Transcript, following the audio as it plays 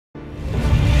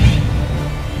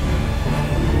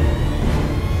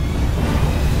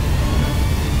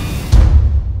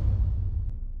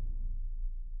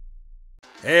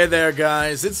Hey there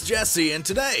guys, it's Jesse, and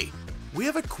today we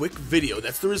have a quick video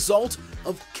that's the result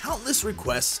of countless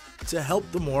requests to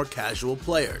help the more casual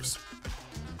players.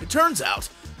 It turns out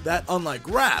that unlike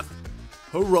Wrath,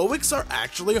 heroics are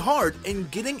actually hard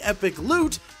and getting epic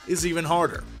loot is even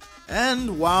harder.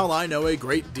 And while I know a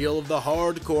great deal of the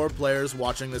hardcore players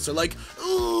watching this are like,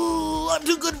 "Ooh, I'm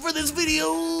too good for this video,"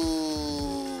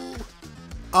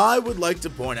 I would like to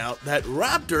point out that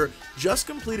Raptor just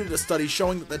completed a study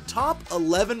showing that the top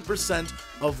 11%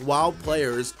 of WoW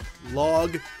players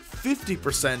log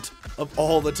 50% of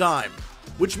all the time,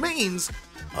 which means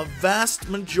a vast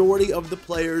majority of the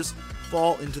players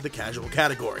fall into the casual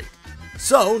category.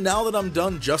 So now that I'm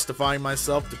done justifying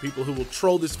myself to people who will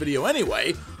troll this video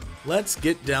anyway, let's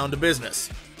get down to business.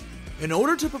 In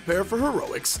order to prepare for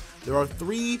heroics, there are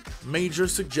 3 major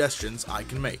suggestions I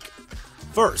can make.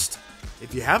 First,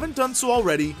 if you haven't done so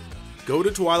already, go to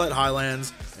Twilight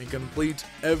Highlands and complete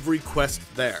every quest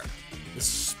there,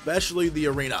 especially the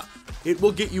arena. It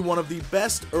will get you one of the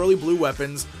best early blue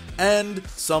weapons and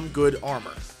some good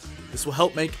armor. This will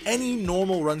help make any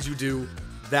normal runs you do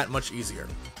that much easier.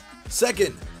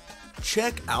 Second,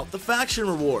 check out the faction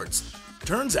rewards.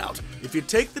 Turns out, if you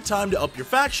take the time to up your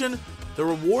faction, the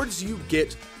rewards you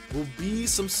get will be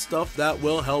some stuff that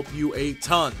will help you a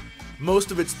ton.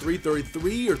 Most of it's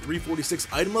 333 or 346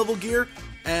 item level gear,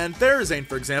 and Therazane,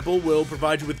 for example, will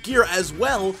provide you with gear as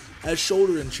well as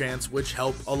shoulder enchants, which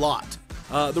help a lot.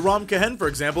 The Ram Kahen, for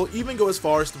example, even go as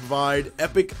far as to provide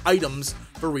epic items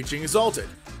for reaching Exalted.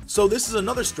 So this is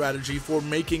another strategy for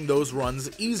making those runs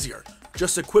easier.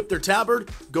 Just equip their tabard,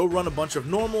 go run a bunch of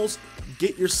normals,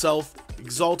 get yourself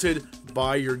Exalted,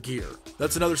 buy your gear.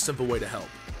 That's another simple way to help.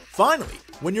 Finally,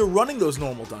 when you're running those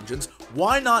normal dungeons,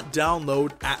 why not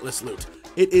download Atlas Loot?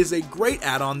 It is a great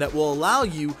add-on that will allow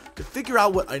you to figure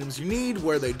out what items you need,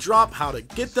 where they drop, how to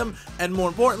get them, and more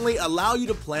importantly, allow you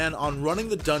to plan on running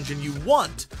the dungeon you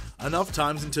want enough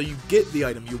times until you get the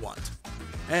item you want.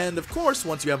 And of course,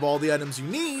 once you have all the items you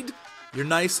need, you're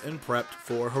nice and prepped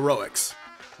for heroics.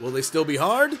 Will they still be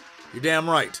hard? You're damn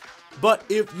right. But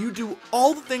if you do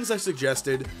all the things I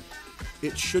suggested,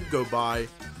 it should go by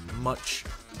much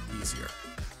easier.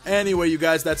 Anyway, you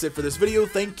guys, that's it for this video.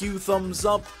 Thank you, thumbs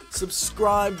up,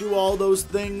 subscribe, do all those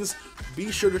things.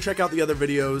 Be sure to check out the other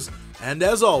videos, and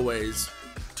as always,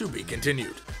 to be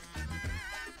continued.